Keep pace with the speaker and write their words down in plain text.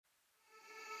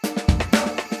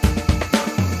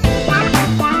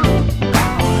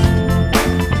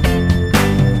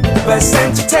best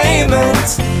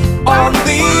entertainment on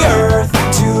the earth.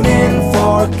 Tune in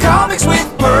for Comics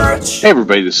with Perch. Hey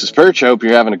everybody, this is Perch. I hope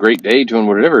you're having a great day doing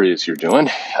whatever it is you're doing.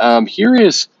 Here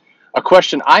is a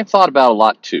question I've thought about a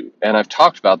lot too, and I've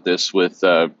talked about this with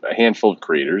a handful of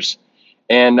creators,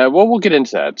 and we'll get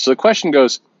into that. So the question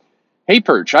goes, hey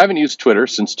Perch, I haven't used Twitter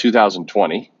since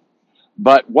 2020,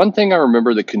 but one thing I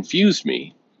remember that confused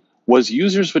me was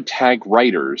users would tag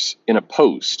writers in a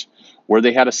post where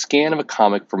they had a scan of a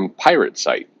comic from a pirate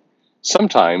site.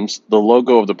 Sometimes the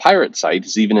logo of the pirate site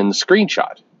is even in the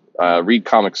screenshot. Read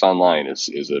Comics Online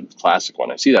is a classic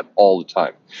one. I see that all the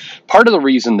time. Part of the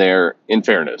reason there, in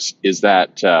fairness, is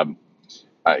that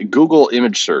Google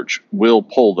image search will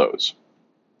pull those.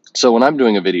 So when I'm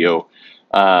doing a video,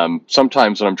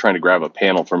 sometimes when I'm trying to grab a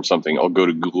panel from something, I'll go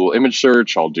to Google image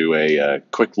search, I'll do a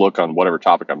quick look on whatever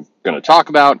topic I'm going to talk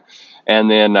about,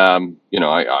 and then,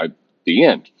 the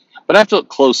end. But I have to look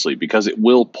closely because it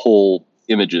will pull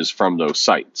images from those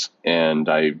sites, and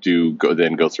I do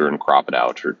go through and crop it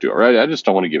out or do it right. I just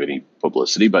don't want to give any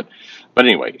publicity, but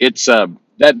anyway, it's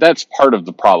that's part of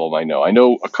the problem. I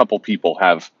know a couple people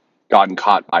have gotten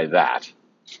caught by that,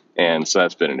 and so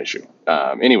that's been an issue.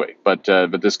 Anyway, but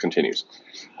this continues.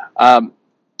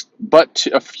 But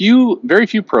very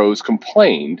few pros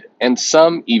complained, and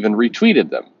some even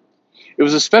retweeted them. It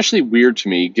was especially weird to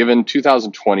me, given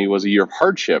 2020 was a year of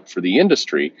hardship for the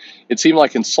industry. It seemed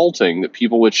like insulting that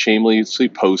people would shamelessly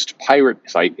post pirate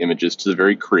site images to the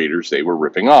very creators they were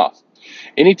ripping off.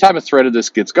 Anytime a thread of this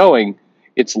gets going,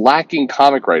 it's lacking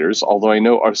comic writers, although I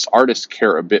know us artists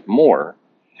care a bit more.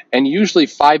 And usually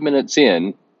 5 minutes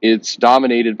in, it's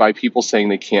dominated by people saying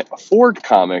they can't afford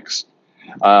comics,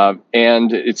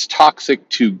 and it's toxic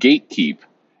to gatekeep.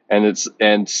 And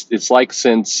it's like,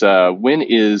 since when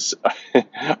is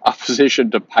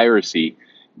opposition to piracy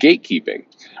gatekeeping?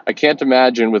 I can't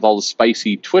imagine, with all the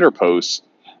spicy Twitter posts,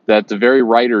 that the very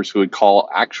writers who would call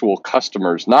actual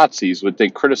customers Nazis would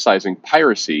think criticizing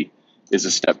piracy is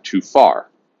a step too far.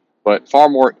 But far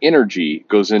more energy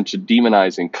goes into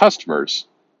demonizing customers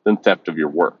than theft of your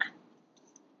work.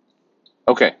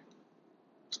 Okay,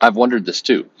 I've wondered this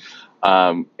too,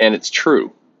 and it's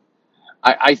true.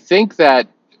 I think that.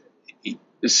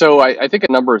 So I think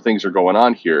a number of things are going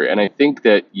on here, and I think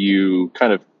that you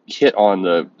kind of hit on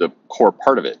the core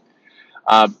part of it.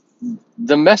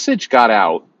 The message got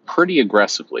out pretty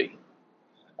aggressively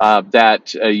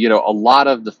that a lot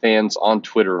of the fans on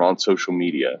Twitter and on social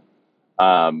media,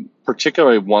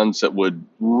 particularly ones that would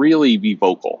really be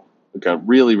vocal,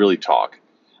 really talk,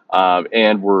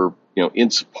 and were in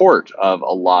support of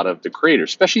a lot of the creators,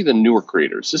 especially the newer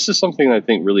creators. This is something that I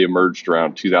think really emerged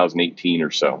around 2018 or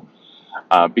so.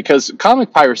 Because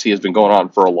comic piracy has been going on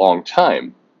for a long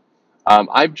time.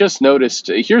 I've just noticed,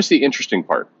 here's the interesting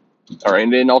part. All right,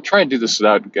 and I'll try and do this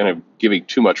without kind of giving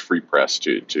too much free press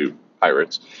to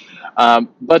pirates.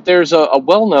 But there's a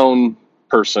well-known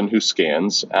person who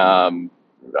scans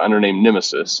under name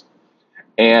Nemesis,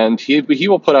 and he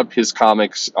will put up his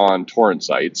comics on torrent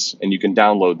sites, and you can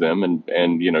download them,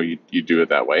 and you do it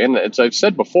that way. And as I've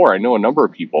said before, I know a number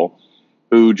of people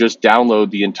who just download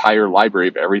the entire library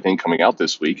of everything coming out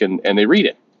this week, and they read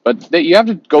it. But you have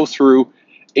to go through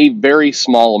a very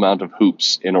small amount of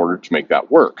hoops in order to make that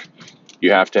work.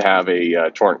 You have to have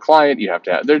a torrent client. You have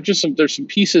to have, there's some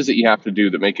pieces that you have to do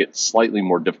that make it slightly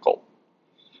more difficult.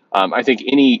 I think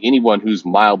anyone who's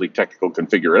mildly technical can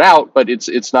figure it out, but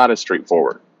it's not as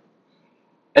straightforward.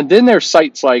 And then there's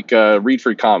sites like Read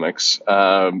Free Comics,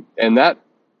 and that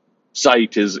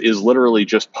site is literally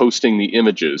just posting the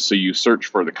images. So you search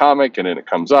for the comic, and then it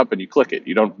comes up, and you click it.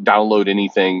 You don't download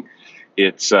anything.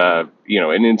 It's and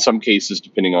in some cases,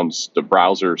 depending on the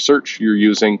browser search you're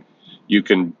using, you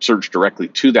can search directly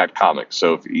to that comic.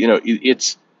 So if,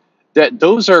 it's that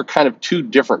those are kind of two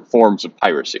different forms of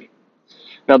piracy.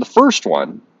 Now, the first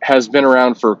one has been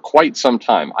around for quite some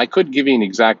time. I couldn't give you an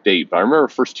exact date, but I remember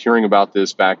first hearing about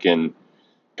this back in,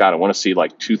 I want to see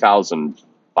like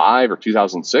 2005 or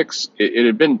 2006. It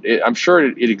had been, I'm sure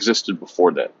it existed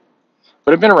before then,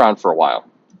 but it had been around for a while.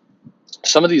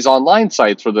 Some of these online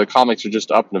sites where the comics are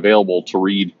just up and available to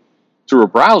read through a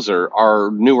browser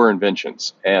are newer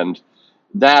inventions. And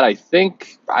that, I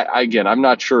think, again, I'm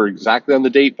not sure exactly on the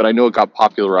date, but I know it got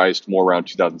popularized more around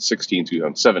 2016,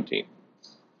 2017.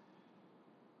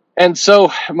 And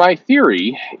so my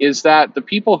theory is that the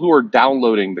people who are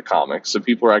downloading the comics, the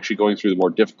people who are actually going through the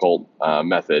more difficult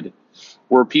method,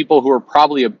 were people who are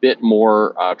probably a bit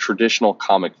more traditional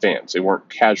comic fans. They weren't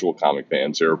casual comic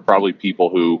fans. They were probably people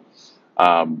who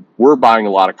were buying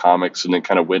a lot of comics and then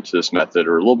kind of went to this method,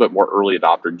 or a little bit more early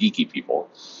adopter geeky people.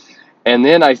 And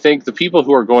then I think the people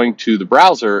who are going to the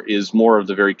browser is more of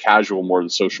the very casual, more of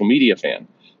the social media fan.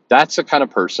 That's the kind of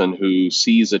person who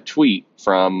sees a tweet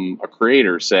from a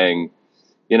creator saying,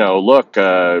 look,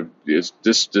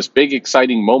 this big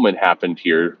exciting moment happened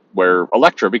here where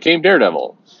Elektra became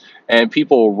Daredevil, and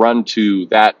people will run to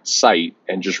that site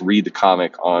and just read the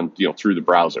comic on through the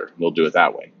browser. They'll do it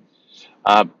that way.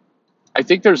 Uh, I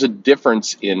think there's a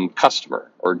difference in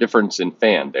customer or a difference in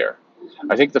fan there.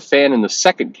 I think the fan in the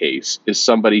second case is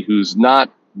somebody who's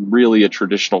not really a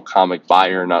traditional comic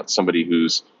buyer, not somebody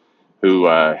who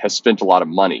has spent a lot of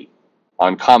money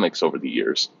on comics over the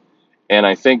years. And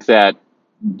I think that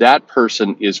that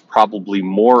person is probably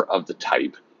more of the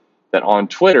type that on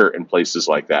Twitter and places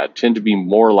like that tend to be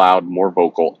more loud, more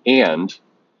vocal, and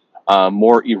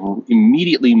more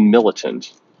immediately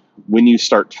militant when you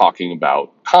start talking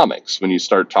about comics, when you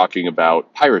start talking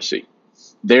about piracy.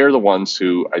 They're the ones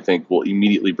who I think will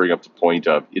immediately bring up the point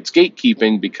of it's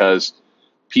gatekeeping because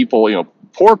people,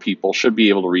 poor people should be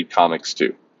able to read comics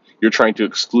too. You're trying to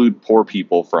exclude poor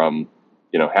people from,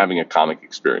 having a comic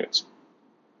experience.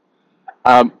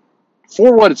 For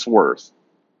what it's worth,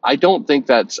 I don't think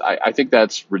I think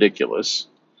that's ridiculous,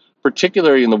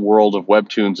 particularly in the world of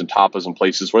webtoons and tapas and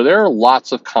places where there are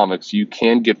lots of comics you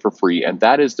can get for free, and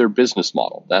that is their business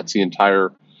model. That's the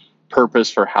entire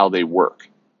purpose for how they work.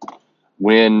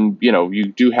 When, you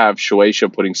do have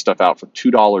Shueisha putting stuff out for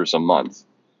 $2 a month,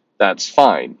 that's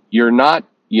fine. You are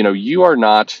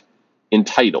not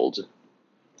entitled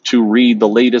to read the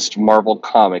latest Marvel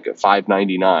comic at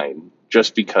 $5.99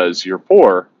 just because you're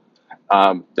poor.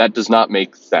 That does not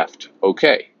make theft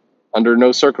okay. Under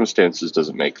no circumstances does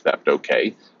it make theft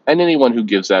okay. And anyone who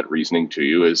gives that reasoning to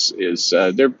you is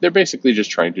they're basically just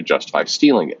trying to justify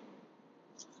stealing it.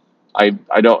 I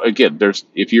don't, again,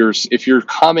 if your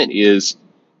comment is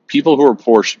people who are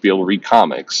poor should be able to read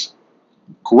comics,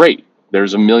 great.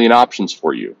 There's a million options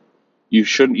for you.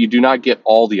 You do not get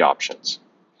all the options.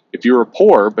 If you're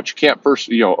poor but you can't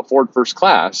afford first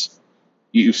class,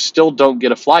 you still don't get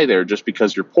to fly there just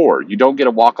because you're poor. You don't get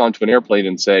to walk onto an airplane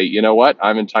and say, you know what,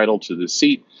 I'm entitled to this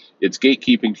seat. It's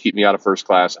gatekeeping to keep me out of first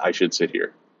class. I should sit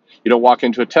here. You don't walk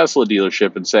into a Tesla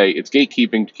dealership and say, it's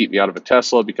gatekeeping to keep me out of a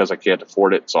Tesla because I can't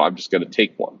afford it, so I'm just going to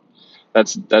take one.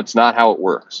 That's not how it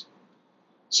works.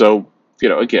 So,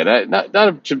 again,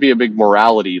 not to be a big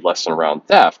morality lesson around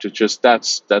theft. It's just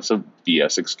that's a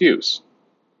BS excuse.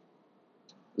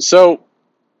 So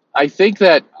I think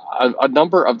that a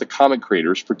number of the comic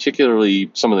creators,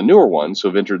 particularly some of the newer ones who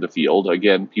have entered the field,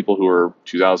 again, people who are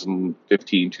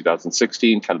 2015,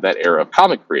 2016, kind of that era of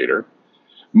comic creator,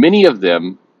 many of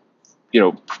them,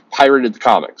 pirated the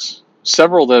comics.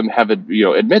 Several of them have,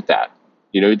 admit that.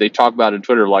 They talk about it on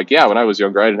Twitter like, yeah, when I was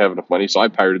younger, I didn't have enough money, so I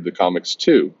pirated the comics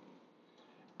too.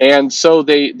 And so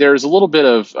there's a little bit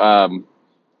of, and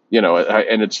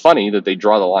it's funny that they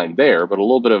draw the line there, but a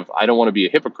little bit of, I don't want to be a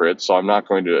hypocrite, so I'm not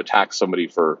going to attack somebody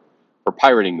for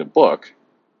pirating the book.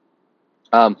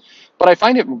 But I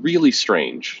find it really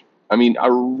strange. I mean,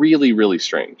 really, really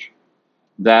strange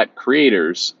that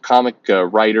creators, comic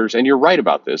writers, and you're right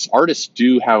about this, artists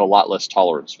do have a lot less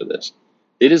tolerance for this.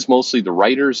 It is mostly the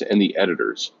writers and the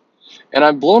editors. And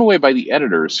I'm blown away by the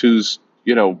editors whose,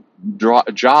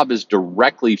 job is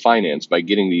directly financed by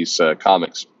getting these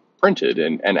comics printed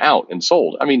and out and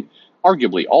sold. I mean,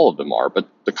 arguably all of them are, but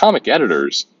the comic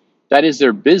editors, that is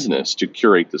their business to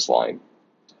curate this line.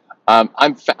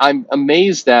 I'm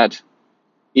amazed that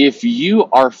if you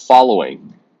are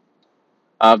following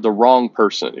the wrong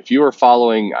person, if you are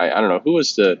following, I don't know, who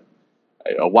was a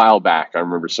while back, I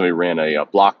remember somebody ran a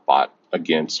block bot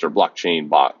against, or blockchain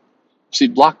bot. See,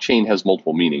 blockchain has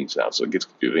multiple meanings now, so it gets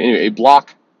confusing. Anyway,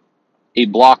 a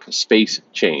block space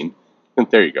chain,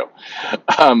 there you go,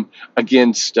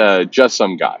 against just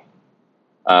some guy.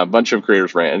 A bunch of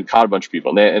creators ran and caught a bunch of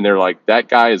people, and they're like, that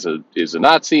guy is a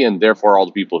Nazi, and therefore all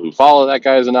the people who follow that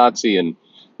guy is a Nazi, and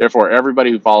therefore everybody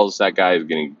who follows that guy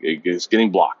is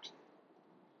getting blocked.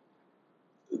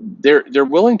 They're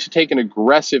willing to take an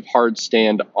aggressive, hard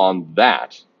stand on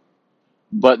that.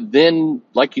 But then,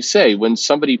 like you say, when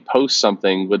somebody posts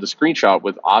something with a screenshot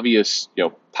with obvious,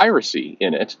 piracy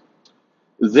in it,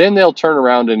 then they'll turn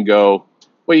around and go,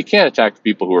 well, you can't attack the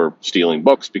people who are stealing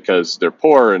books because they're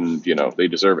poor and, they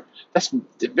deserve it. That's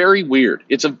very weird.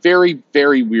 It's a very,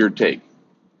 very weird take.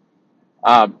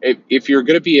 If you're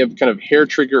going to be a kind of hair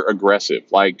trigger aggressive,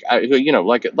 like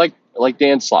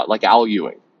Dan Slott, like Al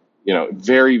Ewing,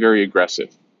 very, very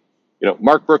aggressive.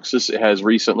 Mark Brooks has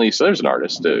recently, so there's an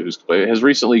artist has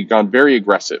recently gone very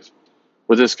aggressive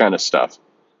with this kind of stuff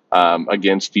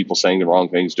against people saying the wrong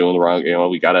things, doing the wrong,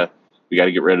 we gotta We got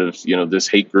to get rid of, this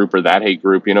hate group or that hate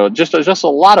group. Just a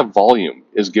lot of volume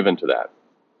is given to that.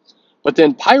 But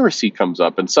then piracy comes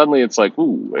up, and suddenly it's like,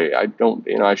 ooh, I don't,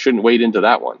 I shouldn't wade into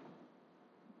that one.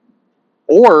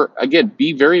 Or again,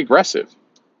 be very aggressive.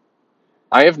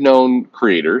 I have known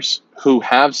creators who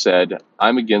have said,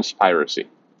 I'm against piracy,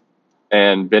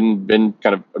 and been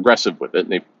kind of aggressive with it,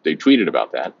 and they tweeted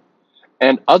about that.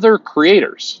 And other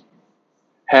creators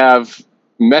have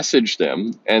messaged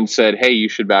them and said, hey, you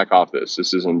should back off this.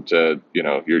 This isn't,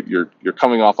 you're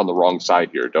coming off on the wrong side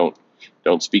here.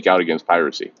 Don't speak out against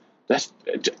piracy.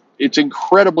 It's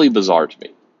incredibly bizarre to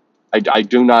me. I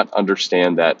do not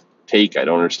understand that take. I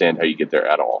don't understand how you get there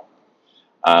at all.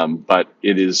 But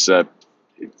it is,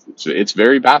 it's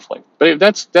very baffling. But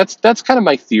that's kind of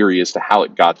my theory as to how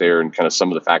it got there and kind of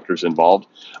some of the factors involved.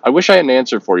 I wish I had an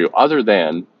answer for you other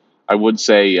than I would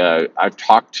say I've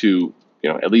talked to,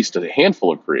 at least a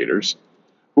handful of creators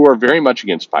who are very much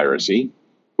against piracy,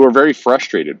 who are very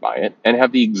frustrated by it, and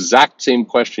have the exact same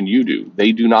question you do.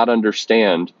 They do not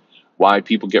understand why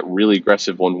people get really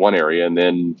aggressive in one area and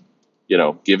then,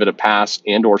 give it a pass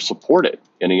and or support it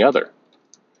in the other.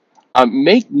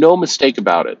 Make no mistake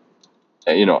about it.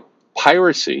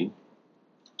 Piracy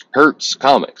hurts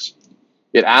comics.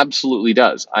 It absolutely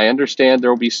does. I understand there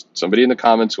will be somebody in the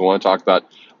comments who want to talk about,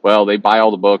 well, they buy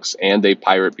all the books and they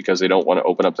pirate because they don't want to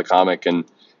open up the comic and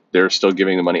they're still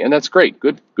giving the money. And that's great.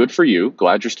 Good for you.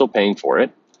 Glad you're still paying for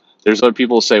it. There's other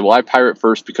people who say, well, I pirate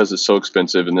first because it's so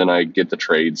expensive and then I get the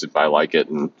trades if I like it.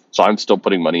 And so I'm still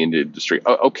putting money into the industry.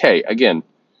 Okay. Again,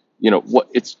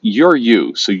 you're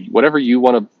you. So whatever you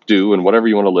want to do and whatever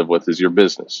you want to live with is your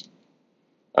business.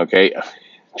 Okay.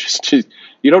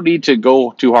 You don't need to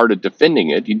go too hard at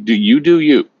defending it. You do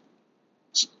you.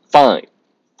 It's fine.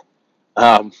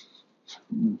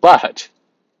 But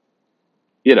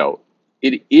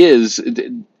it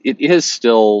is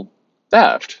still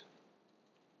theft.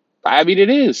 I mean, it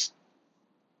is.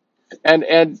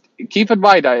 And keep in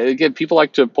mind, again, people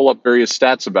like to pull up various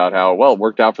stats about how well it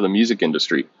worked out for the music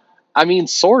industry. I mean,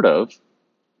 sort of.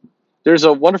 There's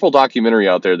a wonderful documentary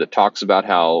out there that talks about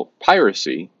how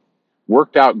piracy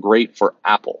worked out great for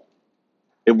Apple.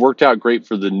 It worked out great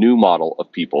for the new model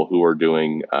of people who are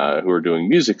doing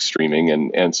music streaming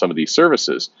and some of these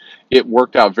services. It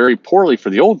worked out very poorly for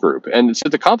the old group. And so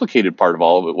the complicated part of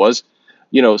all of it was,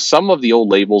 some of the old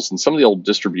labels and some of the old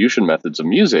distribution methods of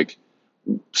music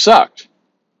sucked.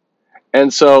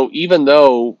 And so even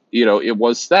though, it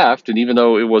was theft and even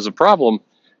though it was a problem,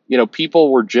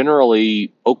 people were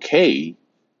generally okay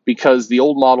because the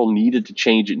old model needed to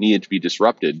change, it needed to be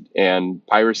disrupted, and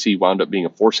piracy wound up being a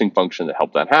forcing function that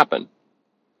helped that happen.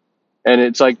 And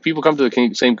it's like people come to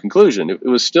the same conclusion. It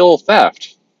was still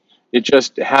theft. It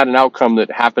just had an outcome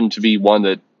that happened to be one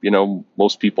that,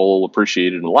 most people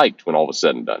appreciated and liked when all was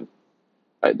said and done.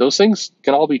 Right? Those things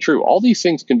can all be true. All these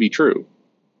things can be true.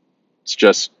 It's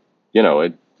just,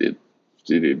 if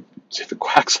it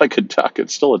quacks like a duck,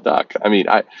 it's still a duck. I mean,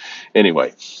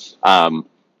 anyway.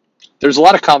 There's a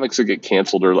lot of comics that get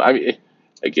canceled.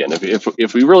 Again,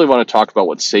 if we really want to talk about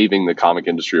what's saving the comic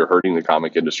industry or hurting the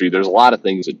comic industry, there's a lot of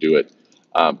things that do it.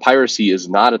 Piracy is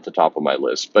not at the top of my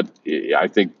list, but I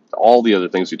think all the other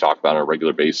things we talk about on a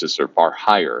regular basis are far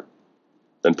higher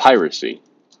than piracy.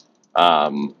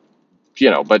 But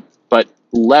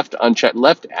left unchecked,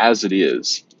 left as it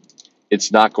is,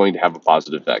 it's not going to have a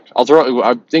positive effect.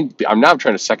 I'm now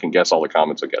trying to second guess all the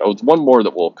comments I get. Oh, one more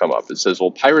that will come up. It says,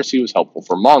 well, piracy was helpful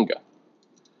for manga.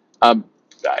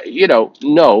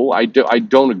 No, I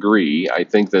don't agree. I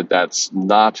think that that's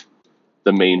not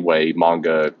the main way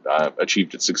manga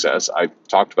achieved its success. I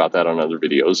talked about that on other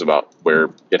videos about where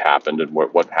it happened and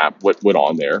what went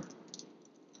on there.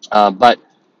 But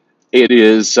it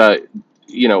is,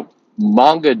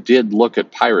 manga did look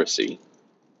at piracy.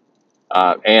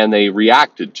 And they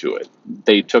reacted to it.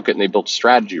 They took it and they built a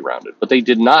strategy around it. What they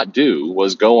did not do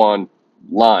was go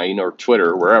online or Twitter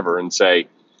or wherever and say,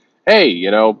 hey,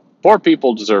 poor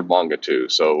people deserve manga too.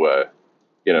 So,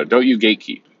 don't you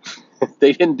gatekeep.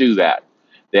 They didn't do that.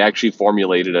 They actually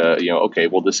formulated okay,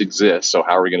 well, this exists, so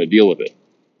how are we going to deal with it?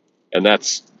 And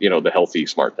that's, the healthy,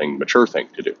 smart thing, mature thing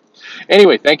to do.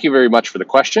 Anyway, thank you very much for the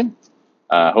question.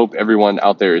 Hope everyone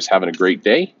out there is having a great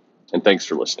day, and thanks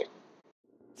for listening.